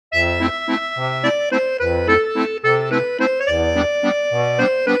Hello,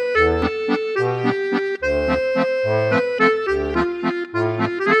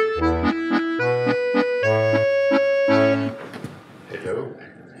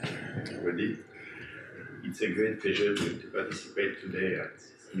 everybody. It's a great pleasure to participate today at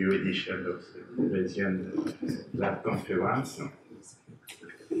this new edition of the BayesiaLab conference.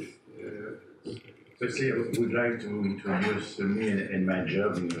 Firstly, I would like to introduce me and my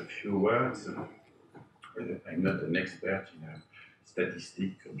job in a few words. I'm not an expert in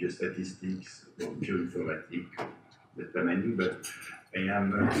statistics, or biostatistics, or bioinformatics, data mining, but I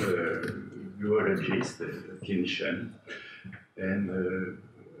am a neurologist, a clinician, and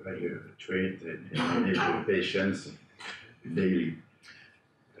I treat and manage patients daily.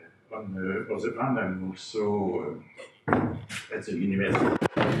 On the other hand, I'm also at the university.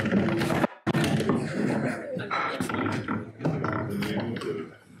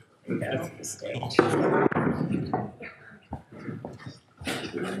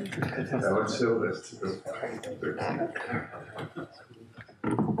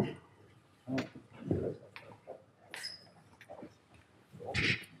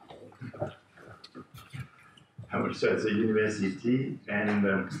 I'm also at the university, and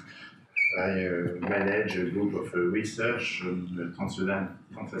I manage a group of research,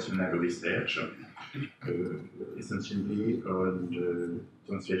 translational research, essentially on the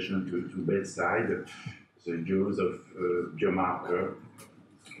translation to bedside, the use of biomarker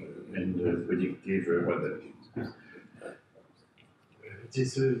and predictive model.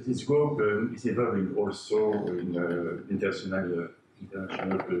 This group is involved also in international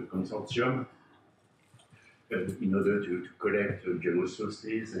consortium in order to collect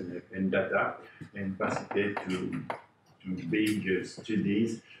bioresources and data and participate to big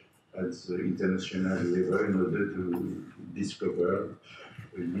studies at the international level in order to discover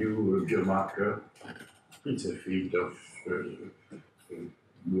a new biomarker in the field of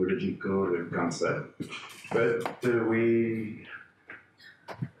neurological cancer.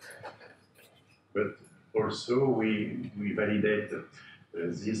 But also we validate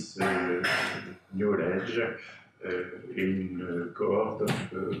this knowledge in a cohort of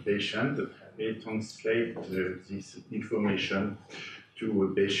patients and translate this information to a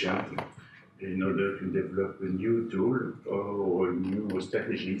patient in order to develop a new tool or new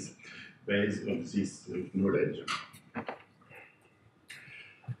strategies based on this knowledge.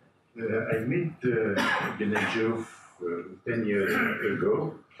 I met Benedjo 10 years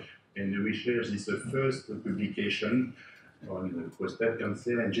ago, and we shared this first publication on prostate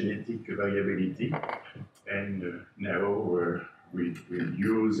cancer and genetic variability. And now we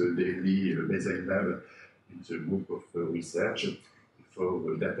use daily BayesiaLab in the group of research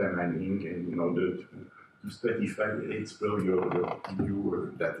for data mining and in order to stratify and explore your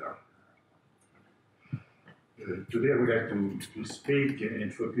new data. Today I would like to speak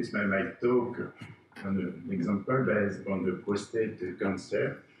and focus my talk on an example based on the prostate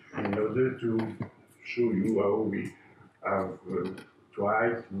cancer in order to show you how we have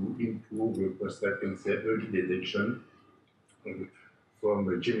tried to improve prostate cancer early detection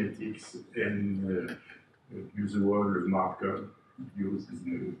from genetics and usual marker used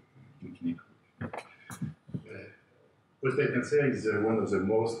in clinical. Prostate cancer is one of the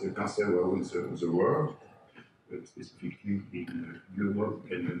most cancer wounds of the world, specifically in Europe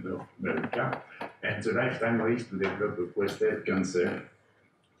and North America, and the lifetime risk to develop a prostate cancer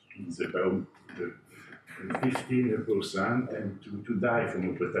is about 15%, and to die from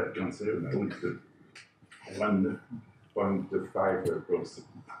a prostate cancer about 1.5%.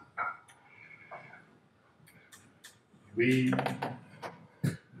 We,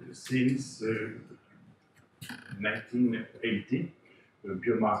 since 1980,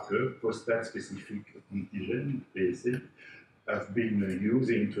 biomarker, prostate-specific antigen, PSA, have been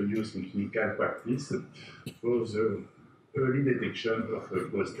introduced in clinical practice for the early detection of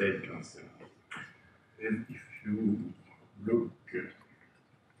prostate cancer. And if you look at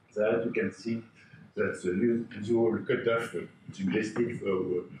that, you can see that the usual cutoff suggested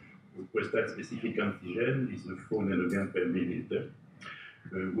for prostate-specific antigen is 4 nanograms per milliliter,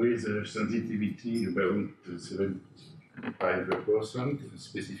 with a sensitivity about 75%,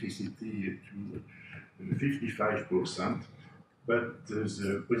 specificity to 55%, but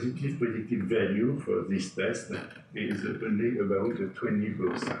the positive predictive value for this test is only about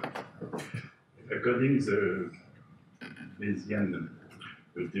 20%. According to the Bayesian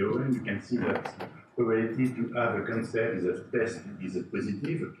theorem, you can see that probability to have a cancer is a test is a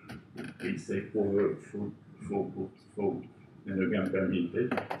positive, it's say over 4 nanograms per milliliter.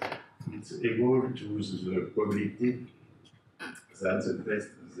 It's equal to the probability that the test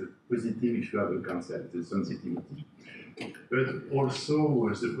is positive if you have a concept, the sensitivity, but also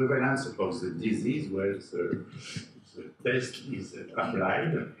the prevalence of the disease where the test is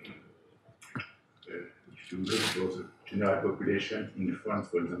applied. If you look for the general population in France,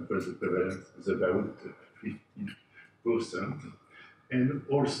 for example, the prevalence is about 50%, and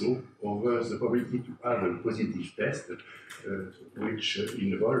also over the probability to have a positive test, which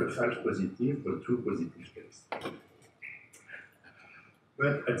involve a false positive or true positive test.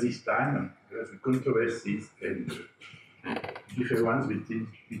 But at this time, the controversies and difference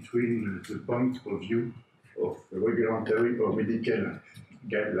between the point of view of regulatory or medical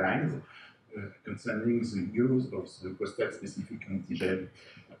guidelines concerning the use of the prostate-specific antigen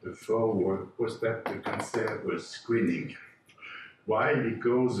for prostate cancer screening. Why?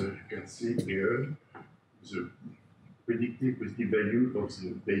 Because you can see here the predictive positive value of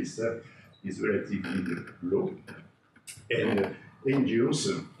the BayesiaLab is relatively low and induce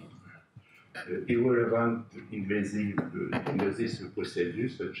irrelevant invasive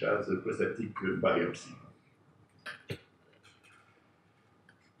procedures such as prostatic biopsy.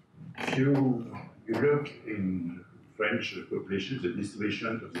 If you look in French population, the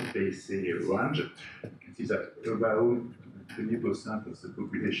distribution of the BayesiaLab range, you can see that about 20% of the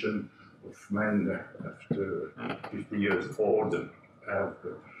population of men after 50 years old have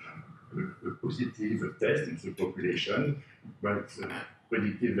a positive test in the population, but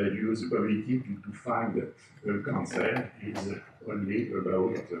predictive values, the probability to find cancer is only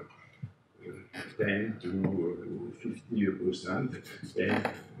about 10 to 50%.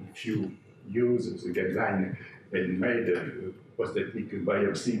 And if you use the guideline and made a prostatic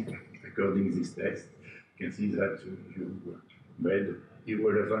biopsy according to this test, you can see that you made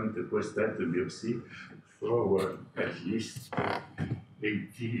irrelevant prostate biopsy for at least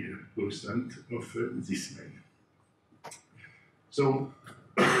 80% of this men. So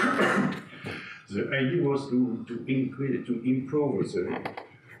the idea was to improve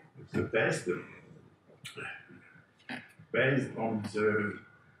the test based on the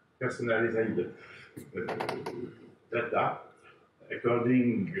personalized data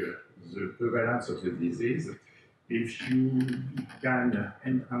according the prevalence of the disease. If you can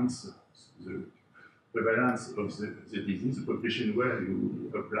enhance the prevalence of the disease, the population where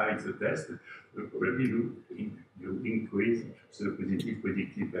you apply the test, probably you increase the positive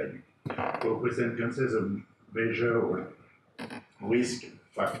predictive value. For prostate cancer, the major risk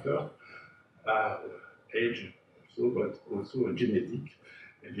factor are age, but also genetic.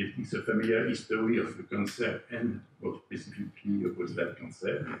 Genetics, a familiar history of the cancer and more specifically of prostate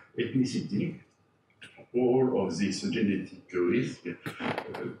cancer, ethnicity. All of these genetic risk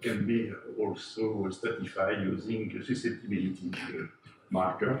can be also stratified using a susceptibility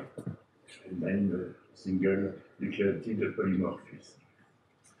marker and then single nucleotide polymorphism.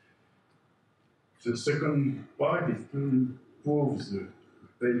 The second part is to improve the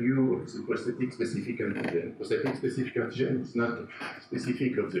value of the prostatic specific antigen. Prostatic specific antigen is not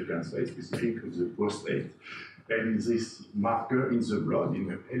specific of the cancer, it's specific of the prostate. And this marker in the blood in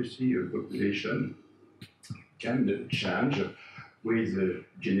a healthy population can change with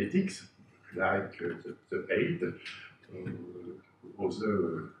genetics, like the age,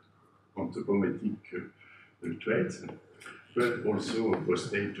 other anthropometric traits, but also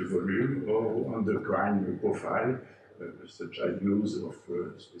prostate volume or endocrine profile, such as use of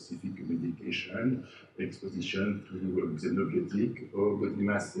specific medication, exposition to xenobiotic or body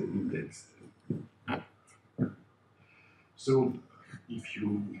mass index. So, if you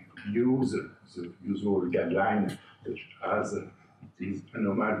use the usual guideline, such as it is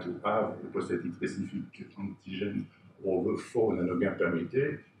normal to have a prostatic specific antigen over 4 nanograms per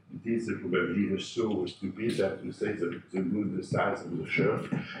meter, it is probably so stupid that to say that the good size of the shirt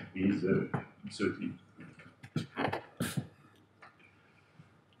is 30.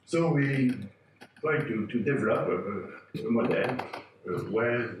 So we try to develop a model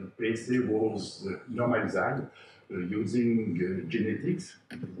where the PSA was normalized using genetics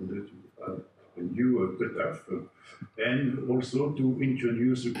in order to have a new cutoff, and also to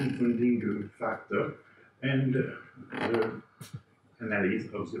introduce a confounding factor and the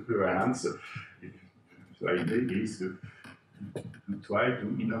analysis of the prevalence. The idea is to try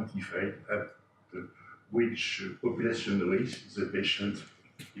to identify at which population risk the patient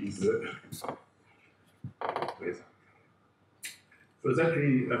is present. For that,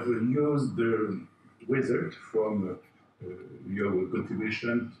 we have used the result from your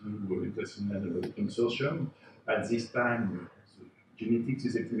contribution to international consortium. At this time, the genetic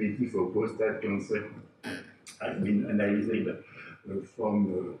susceptibility for prostate cancer has been analyzed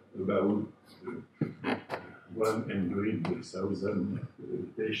from about 100,000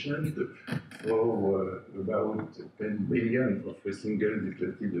 patients for about 10 billion of a single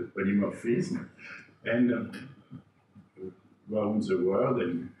nucleotide polymorphism, and around the world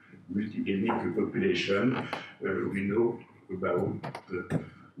and multigenic population, we know about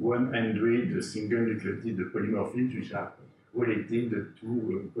 100 single nucleotide polymorphisms which are related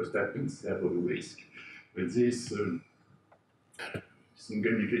to prostate cancer risk. But these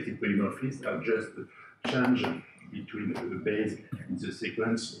single nucleotide polymorphisms are just change between the base in the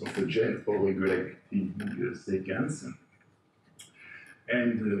sequence of the gene for regulating sequence.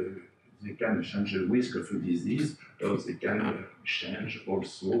 And they can change the risk of a disease, or they can change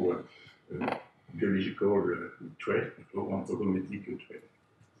also biological trait or anthropometric trait.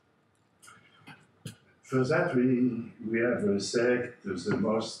 For that, we have selected the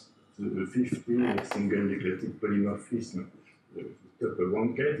most 50 single nucleotide polymorphism top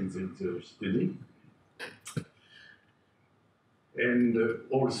ranked in the study. And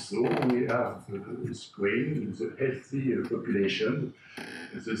also, we have screened the healthy population,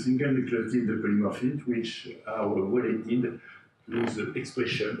 the single nucleotide polymorphisms, which are related to the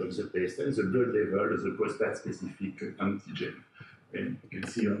expression of the patient, the blood level of the prostate-specific antigen. And you can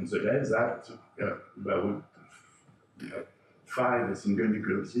see on the left that about 5 single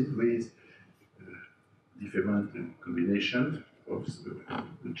nucleotides with different combinations of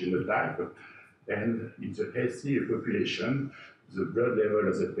the genotype. And in the healthy population, the blood level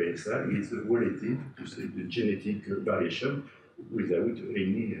of the patient is related to the genetic variation without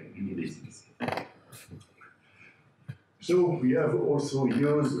any disease. So we have also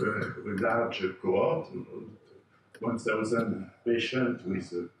used a large cohort, 1,000 patients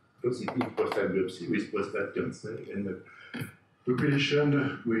with positive prostate biopsy with prostate cancer, and a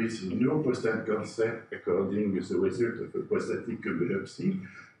population with no prostate cancer according to the result of a prostatic biopsy.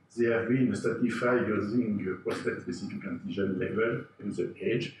 They have been stratified using prostate-specific antigen level and the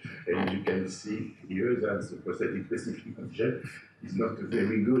age, and you can see here that the prostate-specific antigen is not a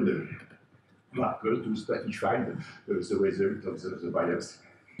very good marker to stratify the result of the biopsy.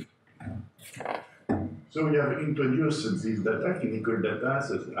 So we have introduced this data, clinical data,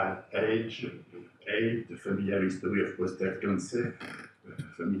 such as age, familial history of prostate cancer,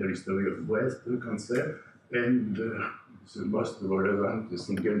 familial history of breast cancer, and the most relevant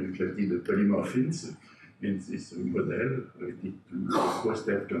single nucleotide polymorphisms in this model related to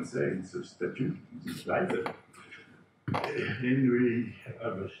prostate cancer in the statue, in this slide. And we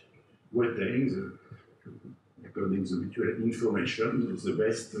have weighting, according to mutual information, the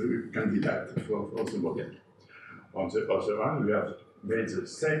best candidate for the model. On the other hand, we have made the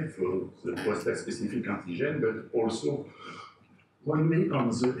same for the prostate-specific antigen, but also only on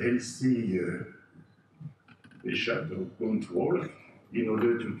the healthy patient or control in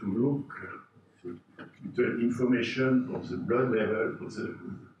order to look the information of the blood level of the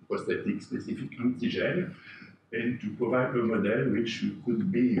prostatic-specific antigen and to provide a model which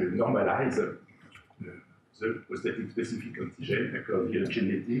could be normalized the prostatic-specific antigen according to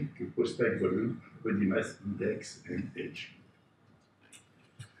genetic, prostate volume, body mass index, and age.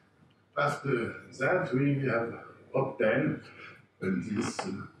 After that, we have obtained this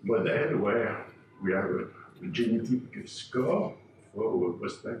model where we have a genetic score for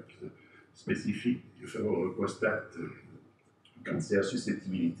prostate-specific, for prostate cancer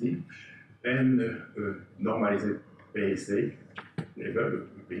susceptibility, and normalized PSA level,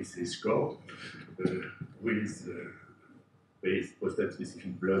 PSA score, with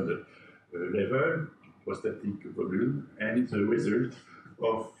prostate-specific blood level, prostatic volume, and the result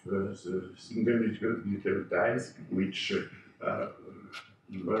of the single nucleotides which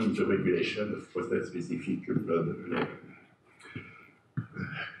involve the regulation of prostate-specific blood level.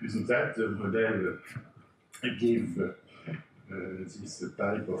 Using that, the model gives this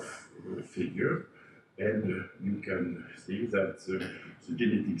type of figure, and you can see that the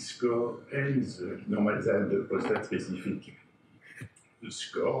genetic score and the normalized prostate-specific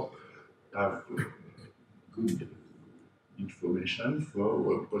score have good information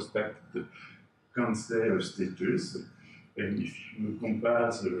for prostate cancer status. And if you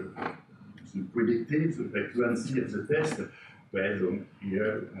compare the predicted accuracy of the test based on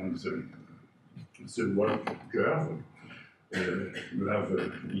here on the work curve, you have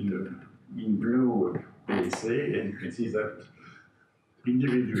in blue PSA, and you can see that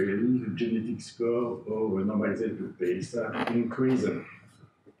individually the genetic score or normalized PSA increase the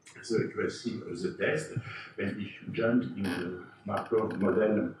accuracy of the test. And if you jump in the Markov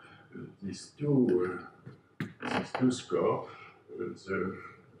model, these two scores,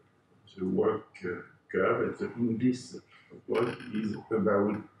 the work curve, and the index of work is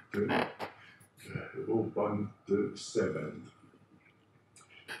about 0.7.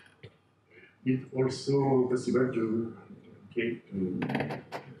 It's also possible to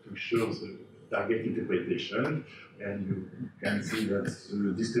show the target interpretation, and you can see that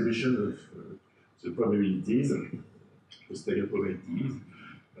the distribution of the probabilities, posterior probabilities,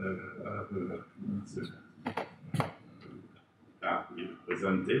 are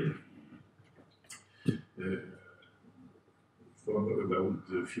presented from about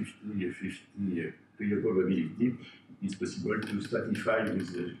 50 probability. It's possible to stratify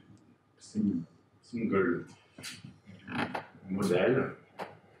with a single model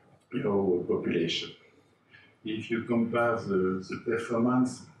population. If you compare the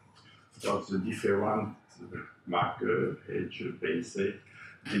performance of the different markers, age, PSA,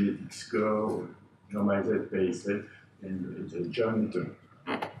 genetic score, normalized PSA, and the joint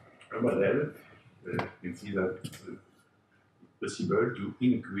model, you can see that it's possible to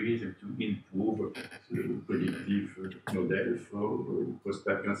increase and to improve the predictive model for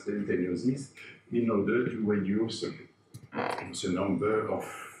post-cancer diagnosis in order to reduce the number of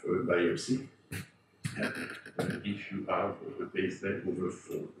biopsies if you have a PSA over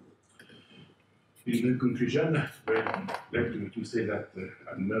 4. In conclusion, I'd like to say that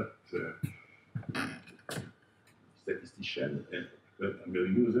I'm not a statistician, but I'm a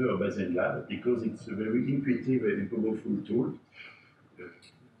user of BayesiaLab because it's a very intuitive and powerful tool.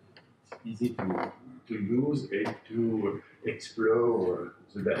 It's easy to use and to explore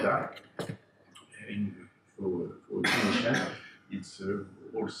the data. And for clinicians, it's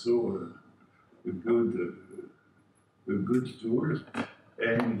also a good tool.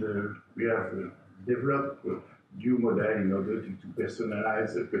 And we have developed a new model in order to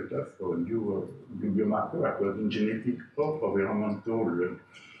personalize the cutoff for new biomarker according genetic or environmental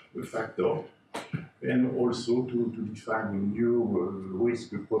factor, and also to define a new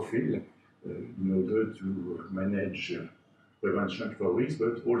risk profile in order to manage prevention for risk,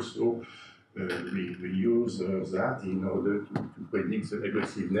 but also we use that in order to predict the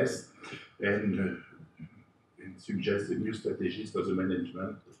aggressiveness and suggest new strategies for the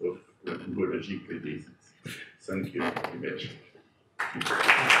management of neurologic diseases. Thank you very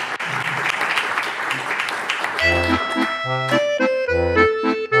much.